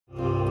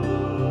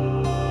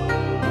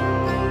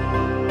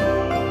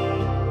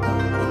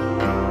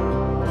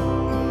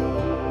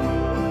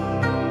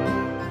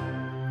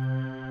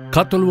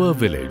Kathaluwa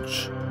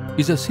village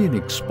is a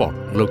scenic spot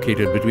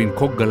located between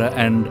Koggala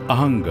and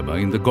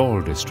Ahangama in the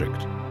Galle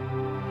district.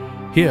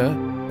 Here,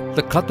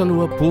 the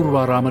Kathaluwa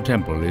Purvarama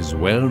temple is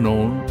well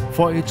known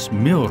for its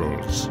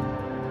murals.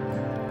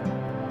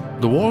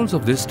 The walls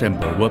of this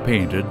temple were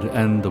painted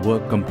and the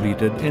work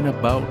completed in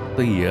about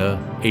the year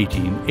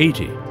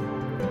 1880.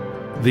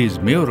 These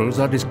murals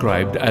are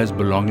described as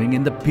belonging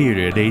in the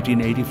period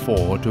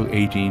 1884 to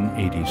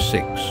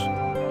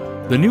 1886.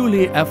 The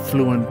newly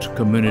affluent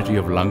community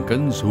of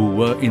Lankans who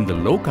were in the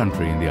low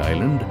country in the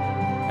island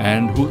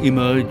and who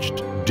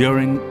emerged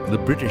during the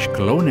British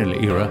colonial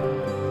era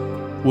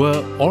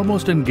were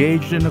almost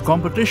engaged in a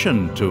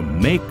competition to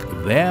make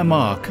their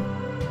mark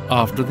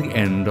after the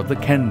end of the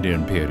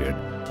Kandyan period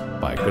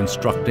by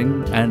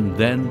constructing and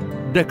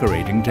then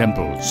decorating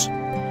temples.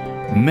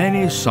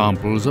 Many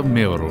samples of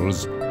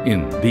murals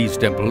in these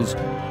temples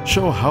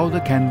show how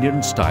the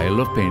Kandyan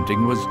style of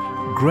painting was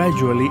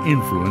gradually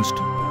influenced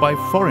by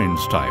foreign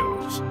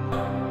styles.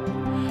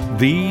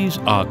 These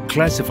are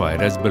classified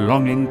as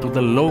belonging to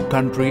the low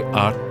country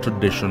art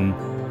tradition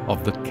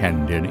of the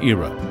Kandyan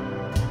era.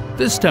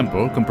 This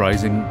temple,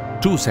 comprising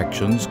two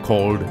sections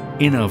called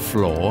Inner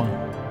Floor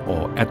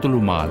or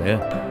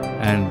Atulumale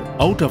and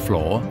Outer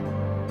Floor,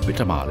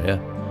 Vitamale,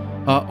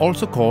 are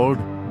also called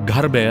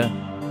Garbhe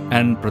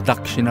and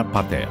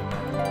Pradakshina-pate.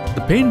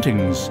 The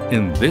paintings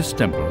in this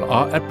temple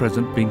are at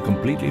present being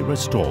completely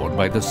restored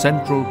by the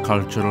Central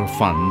Cultural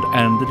Fund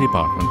and the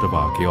Department of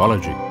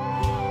Archaeology.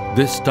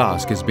 This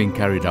task is being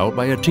carried out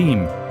by a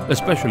team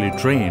especially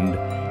trained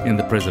in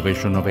the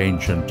preservation of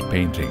ancient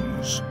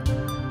paintings.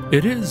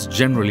 It is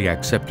generally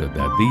accepted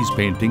that these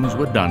paintings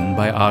were done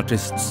by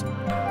artists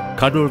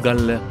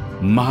Kadolgalle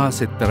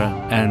Mahasitra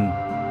and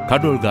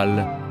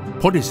Kadolgalle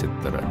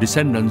Podisitra,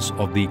 descendants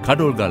of the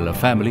Kadolgalle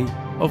family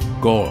of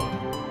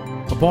Galle.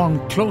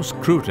 Upon close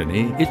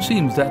scrutiny, it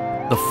seems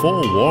that the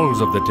four walls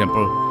of the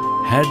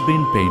temple had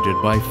been painted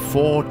by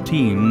four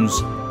teams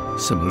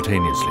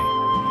simultaneously.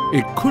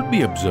 It could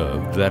be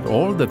observed that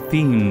all the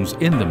themes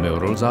in the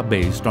murals are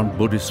based on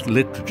Buddhist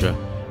literature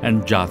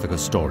and Jataka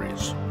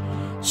stories.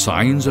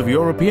 Signs of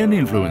European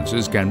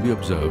influences can be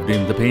observed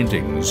in the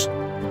paintings,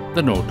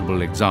 the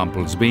notable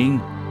examples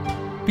being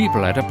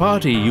people at a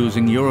party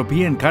using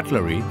European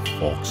cutlery,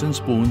 forks and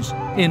spoons,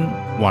 in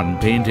one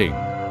painting,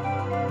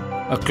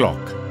 a clock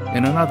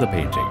in another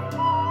painting,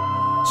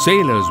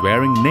 sailors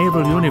wearing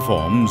naval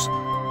uniforms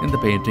in the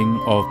painting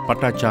of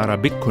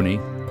Patachara Bhikkhuni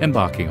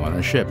embarking on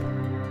a ship.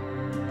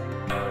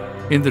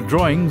 In the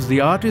drawings, the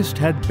artist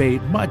had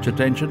paid much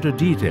attention to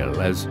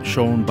detail, as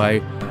shown by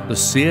the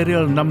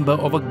serial number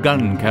of a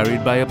gun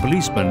carried by a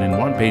policeman in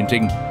one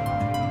painting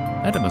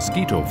and a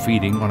mosquito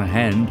feeding on a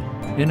hand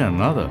in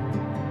another.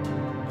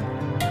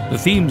 The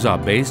themes are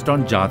based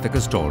on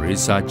Jataka stories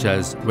such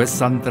as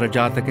Vesantra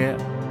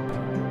Jataka,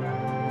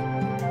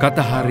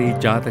 Katahari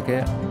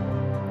Jataka,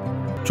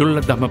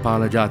 Chulla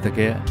Dhammapala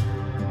Jataka,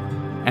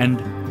 and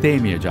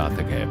Themya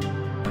Jataka.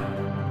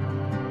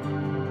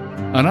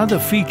 Another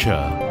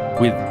feature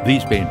with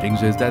these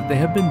paintings is that they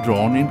have been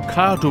drawn in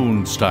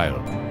cartoon style,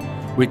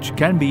 which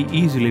can be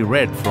easily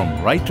read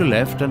from right to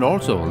left and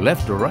also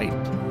left to right.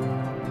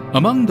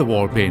 Among the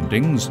wall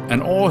paintings,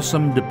 an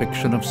awesome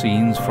depiction of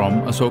scenes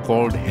from a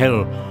so-called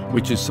hell,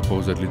 which is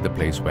supposedly the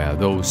place where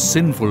those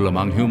sinful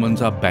among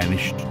humans are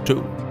banished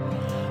to.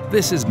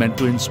 This is meant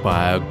to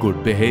inspire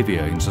good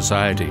behavior in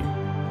society.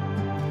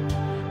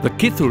 The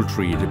kithul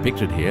tree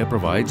depicted here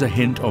provides a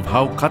hint of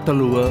how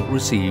Kathaluwa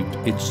received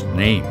its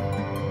name.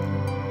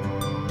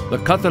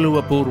 The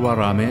Kathaluwa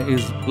Purvarama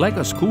is like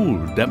a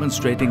school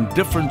demonstrating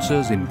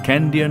differences in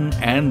Kandyan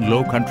and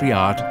low country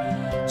art,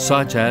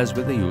 such as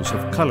with the use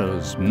of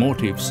colors,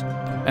 motifs,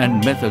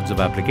 and methods of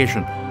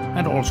application,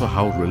 and also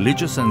how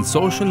religious and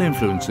social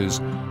influences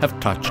have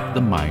touched the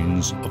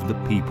minds of the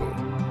people.